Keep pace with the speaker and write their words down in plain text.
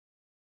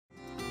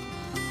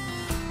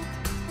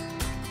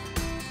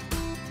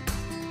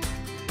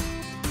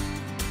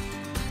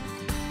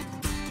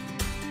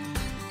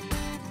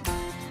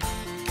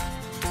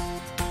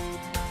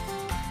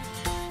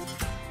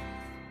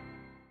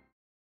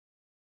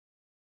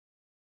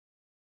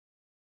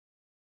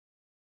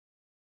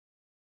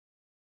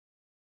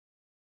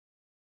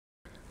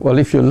Well,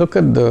 if you look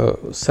at the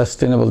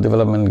Sustainable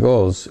Development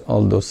Goals,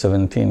 all those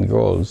 17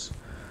 goals,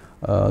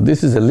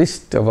 this is a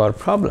list of our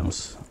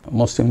problems,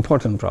 most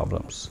important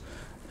problems.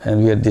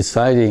 And we are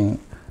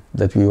deciding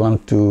that we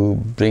want to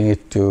bring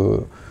it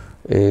to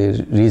a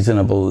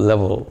reasonable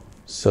level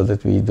so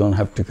that we don't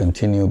have to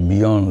continue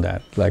beyond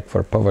that, like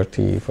for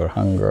poverty, for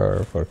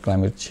hunger, for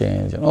climate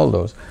change, and all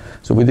those.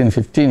 So within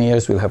 15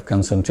 years, we'll have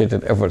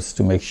concentrated efforts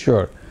to make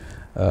sure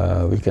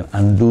we can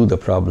undo the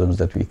problems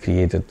that we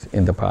created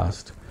in the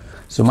past.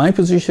 So my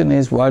position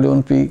is, why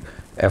don't we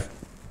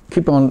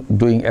keep on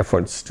doing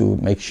efforts to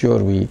make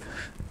sure we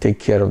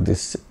take care of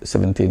these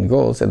 17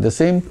 goals, at the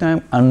same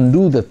time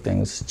undo the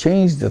things,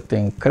 change the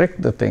thing,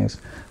 correct the things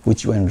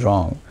which went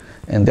wrong.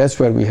 And that's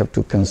where we have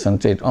to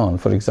concentrate on.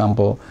 For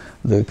example,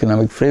 the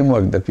economic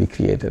framework that we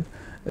created.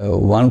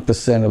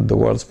 1% of the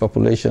world's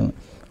population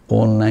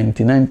own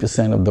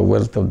 99% of the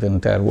wealth of the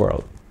entire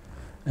world.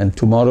 And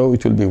tomorrow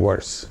it will be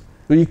worse.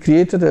 We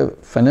created a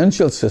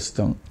financial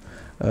system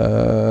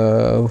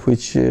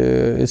which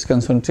is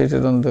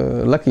concentrated on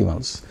the lucky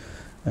ones.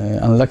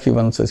 Unlucky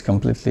ones is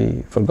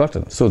completely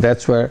forgotten. So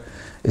that's where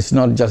it's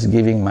not just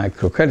giving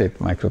microcredit.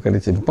 Microcredit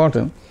is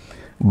important,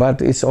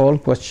 but it's all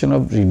question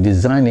of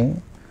redesigning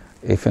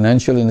a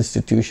financial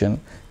institution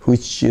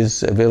which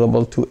is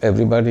available to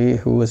everybody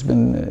who has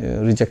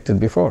been rejected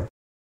before.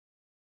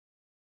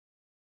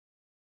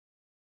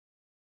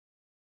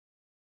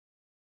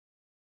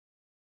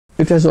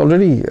 It has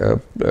already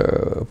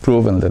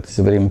proven that it's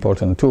a very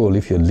important tool.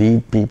 If you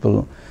leave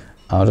people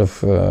out of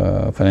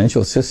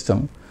financial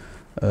system,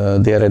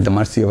 they are at the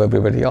mercy of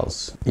everybody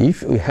else.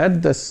 If we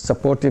had the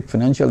supportive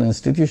financial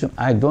institution,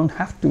 I don't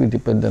have to be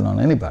dependent on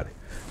anybody.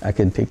 I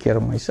can take care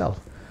of myself.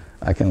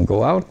 I can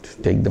go out,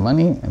 take the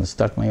money, and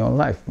start my own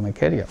life, my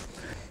career.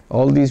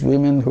 All these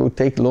women who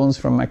take loans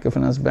from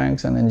microfinance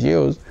banks and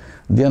NGOs,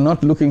 they are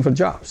not looking for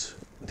jobs.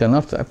 They are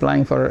not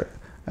applying for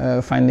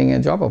finding a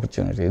job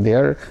opportunity. They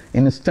are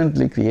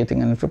instantly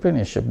creating an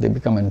entrepreneurship. They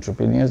become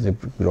entrepreneurs, they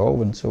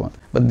grow, and so on.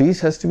 But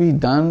this has to be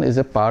done as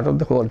a part of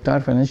the whole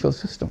entire financial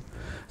system.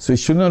 So it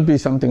should not be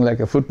something like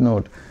a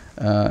footnote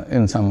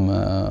in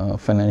some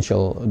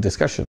financial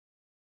discussion.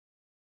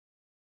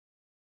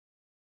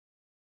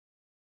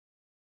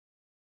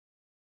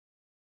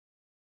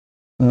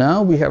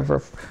 Now we have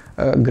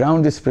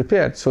ground is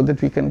prepared so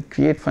that we can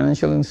create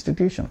financial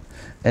institution.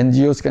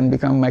 NGOs can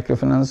become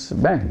microfinance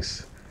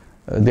banks.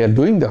 They are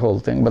doing the whole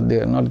thing, but they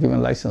are not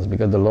given license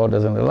because the law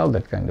doesn't allow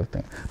that kind of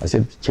thing. I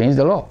said, change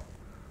the law,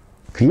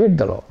 create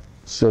the law,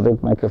 so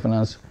that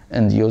microfinance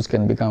NGOs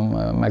can become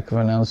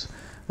microfinance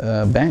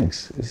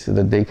banks, so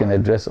that they can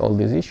address all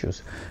these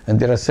issues. And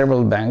there are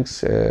several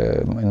banks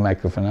in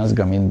microfinance.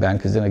 Grameen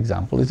Bank is an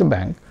example. It's a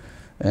bank,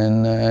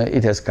 and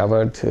it has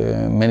covered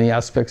many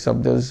aspects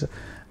of this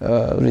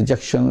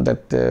rejection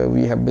that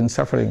we have been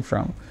suffering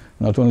from.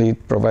 Not only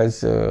it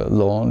provides a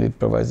loan, it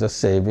provides us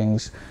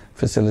savings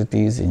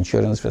facilities,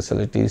 insurance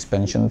facilities,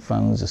 pension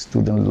funds,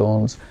 student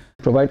loans.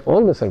 Provide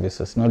all the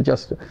services, not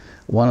just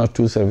one or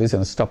two services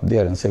and stop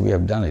there and say we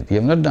have done it. We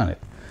have not done it.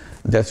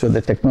 That's where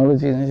the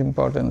technology is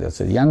important,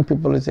 that's where young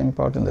people is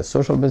important, the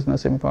social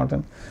business is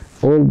important.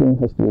 All things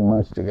has to be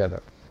merged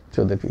together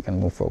so that we can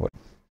move forward.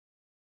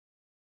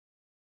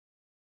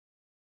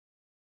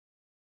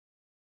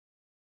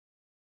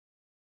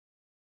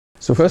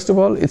 So first of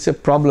all, it's a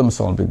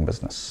problem-solving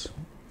business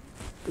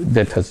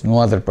that has no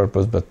other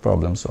purpose but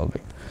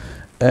problem-solving.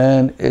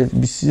 And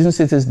since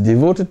it is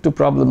devoted to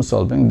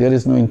problem-solving, there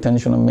is no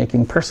intention of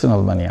making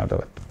personal money out of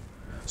it.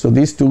 So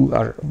these two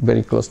are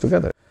very close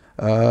together.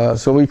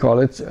 So we call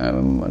it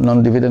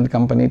non-dividend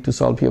company to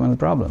solve human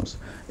problems.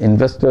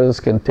 Investors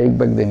can take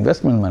back the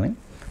investment money,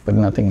 but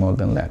nothing more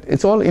than that.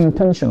 It's all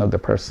intention of the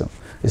person.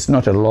 It's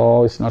not a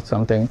law, it's not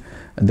something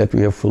that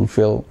we have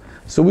fulfilled.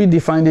 So we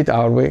defined it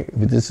our way.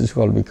 This is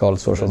what we call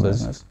social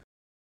business.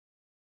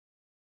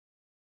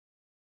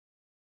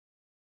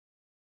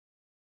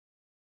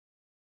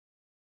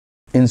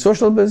 In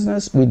social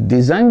business, we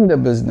design the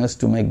business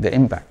to make the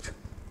impact.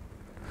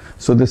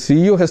 So the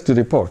CEO has to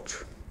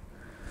report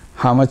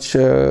how much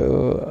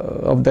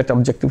of that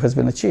objective has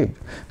been achieved.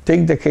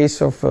 Take the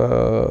case of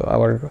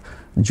our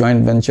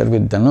joint venture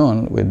with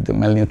Danone with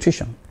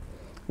malnutrition.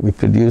 We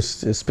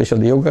produced a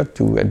special yogurt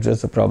to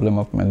address the problem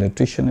of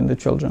malnutrition in the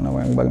children of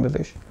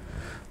Bangladesh.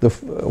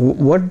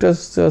 What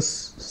does the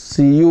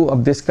CEO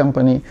of this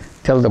company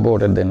tell the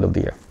board at the end of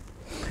the year?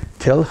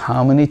 Tell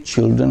how many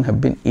children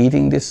have been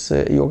eating this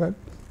yogurt.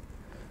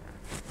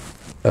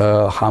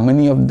 How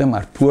many of them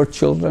are poor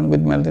children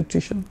with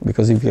malnutrition?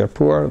 Because if you are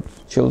poor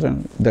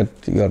children, that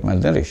you are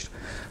malnourished.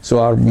 So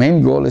our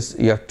main goal is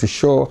you have to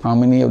show how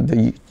many of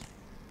the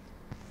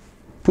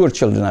poor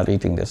children are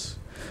eating this.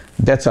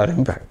 That's our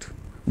impact,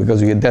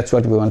 because that's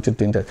what we wanted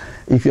to intend.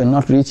 If you are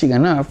not reaching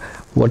enough,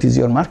 what is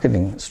your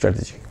marketing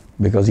strategy?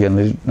 Because you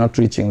are not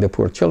reaching the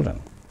poor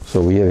children. So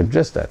we have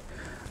addressed that,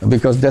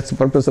 because that's the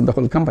purpose of the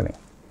whole company.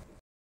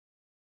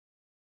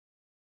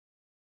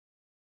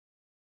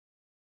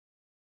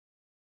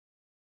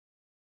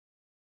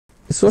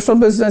 Social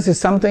business is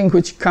something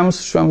which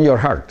comes from your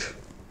heart.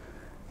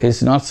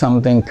 It's not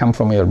something come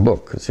from your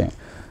book. See,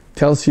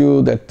 tells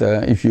you that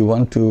if you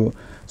want to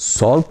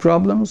solve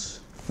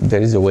problems,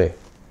 there is a way.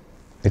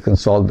 You can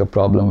solve the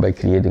problem by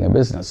creating a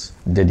business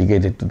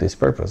dedicated to this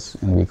purpose,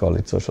 and we call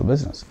it social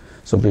business.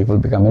 So people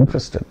become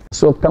interested.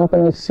 So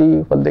companies see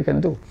what they can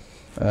do,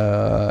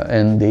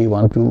 and they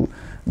want to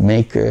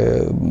make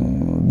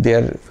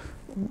their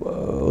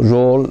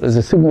role as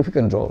a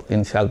significant role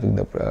in helping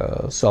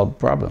the solve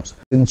problems.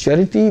 In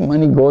charity,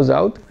 money goes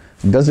out,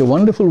 does a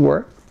wonderful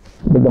work,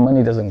 but the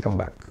money doesn't come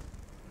back.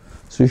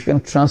 So if you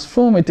can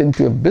transform it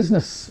into a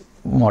business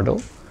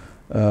model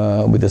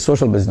with a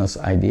social business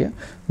idea,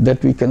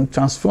 that we can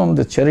transform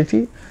the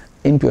charity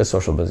into a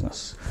social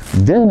business,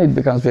 then it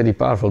becomes very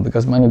powerful,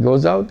 because money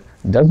goes out,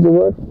 does the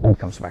work, and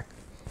comes back.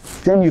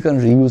 Then you can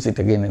reuse it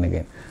again and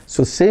again.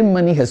 So same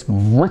money has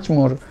much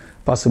more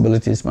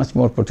possibilities, much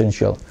more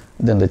potential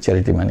than the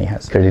charity money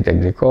has. Credit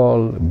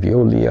Agricole,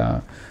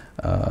 Veolia,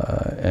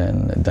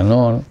 and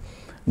Danone.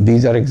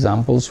 These are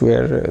examples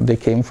where they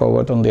came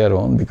forward on their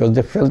own because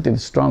they felt it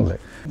strongly.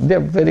 They're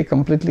very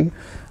completely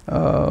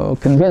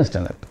convinced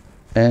in it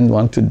and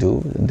want to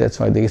do. That's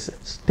why they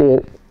stay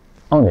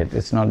on it.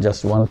 It's not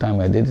just one time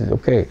I did it,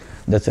 okay,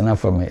 that's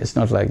enough for me. It's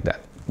not like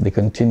that. They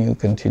continue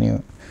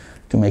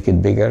to make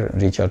it bigger,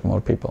 reach out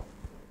more people.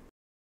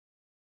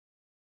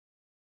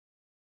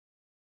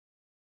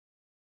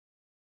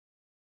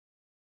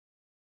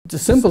 The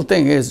simple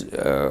thing is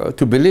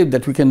to believe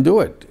that we can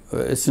do it.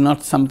 It's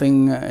not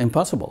something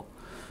impossible.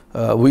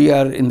 We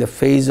are in the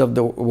phase of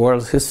the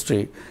world's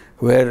history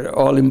where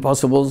all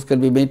impossibles can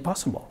be made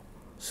possible.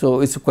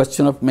 So it's a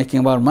question of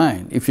making up our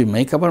mind. If we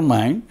make up our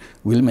mind,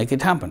 we'll make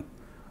it happen.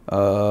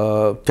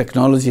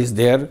 Technology is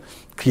there,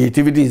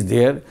 creativity is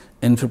there,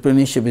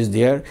 entrepreneurship is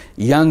there.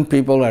 Young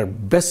people are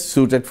best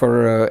suited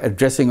for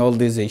addressing all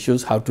these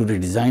issues, how to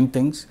redesign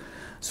things.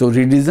 So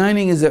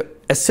redesigning is the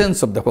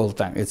essence of the whole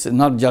thing. It's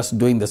not just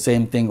doing the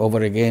same thing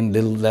over again,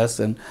 little less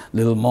and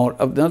little more,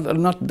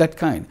 not that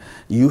kind.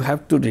 You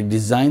have to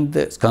redesign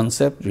the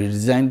concept,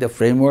 redesign the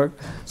framework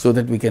so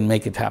that we can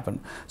make it happen.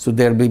 So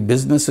there will be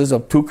businesses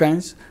of two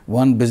kinds,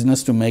 one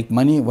business to make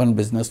money, one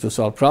business to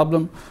solve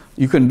problem.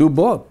 You can do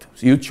both.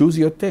 So you choose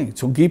your thing.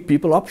 So give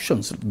people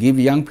options, give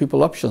young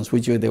people options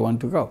which way they want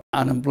to go.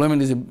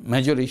 Unemployment is a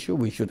major issue.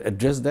 We should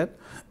address that.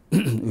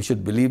 We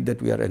should believe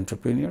that we are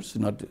entrepreneurs,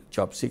 not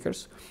job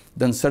seekers.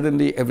 Then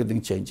suddenly everything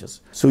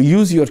changes. So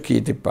use your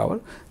creative power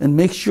and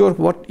make sure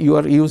what you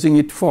are using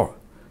it for.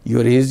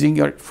 You are using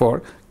it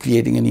for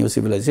creating a new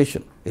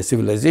civilization. A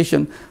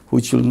civilization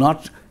which will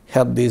not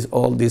have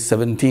all these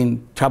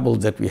 17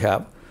 troubles that we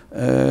have,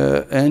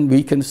 and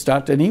we can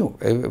start anew,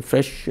 a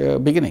fresh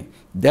beginning.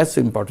 That's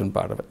the important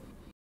part of it.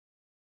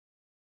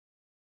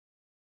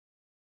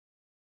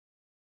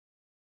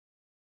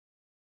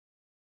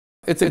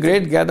 It's a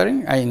great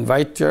gathering. I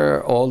invite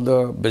all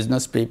the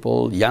business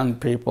people, young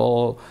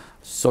people,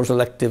 social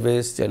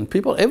activists, and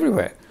people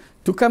everywhere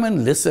to come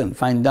and listen,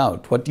 find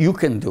out what you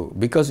can do,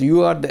 because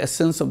you are the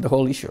essence of the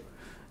whole issue.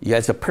 You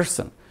as a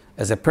person,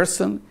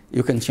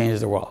 you can change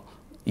the world.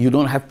 You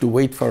don't have to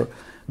wait for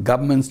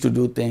governments to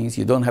do things.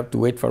 You don't have to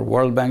wait for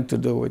World Bank to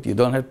do it. You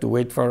don't have to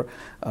wait for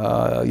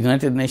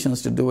United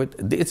Nations to do it.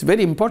 It's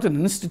very important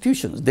in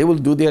institutions. They will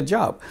do their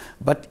job.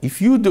 But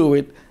if you do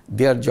it,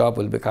 their job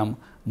will become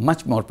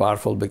much more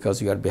powerful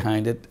because you are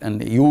behind it,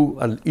 and you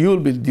will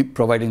be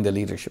providing the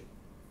leadership.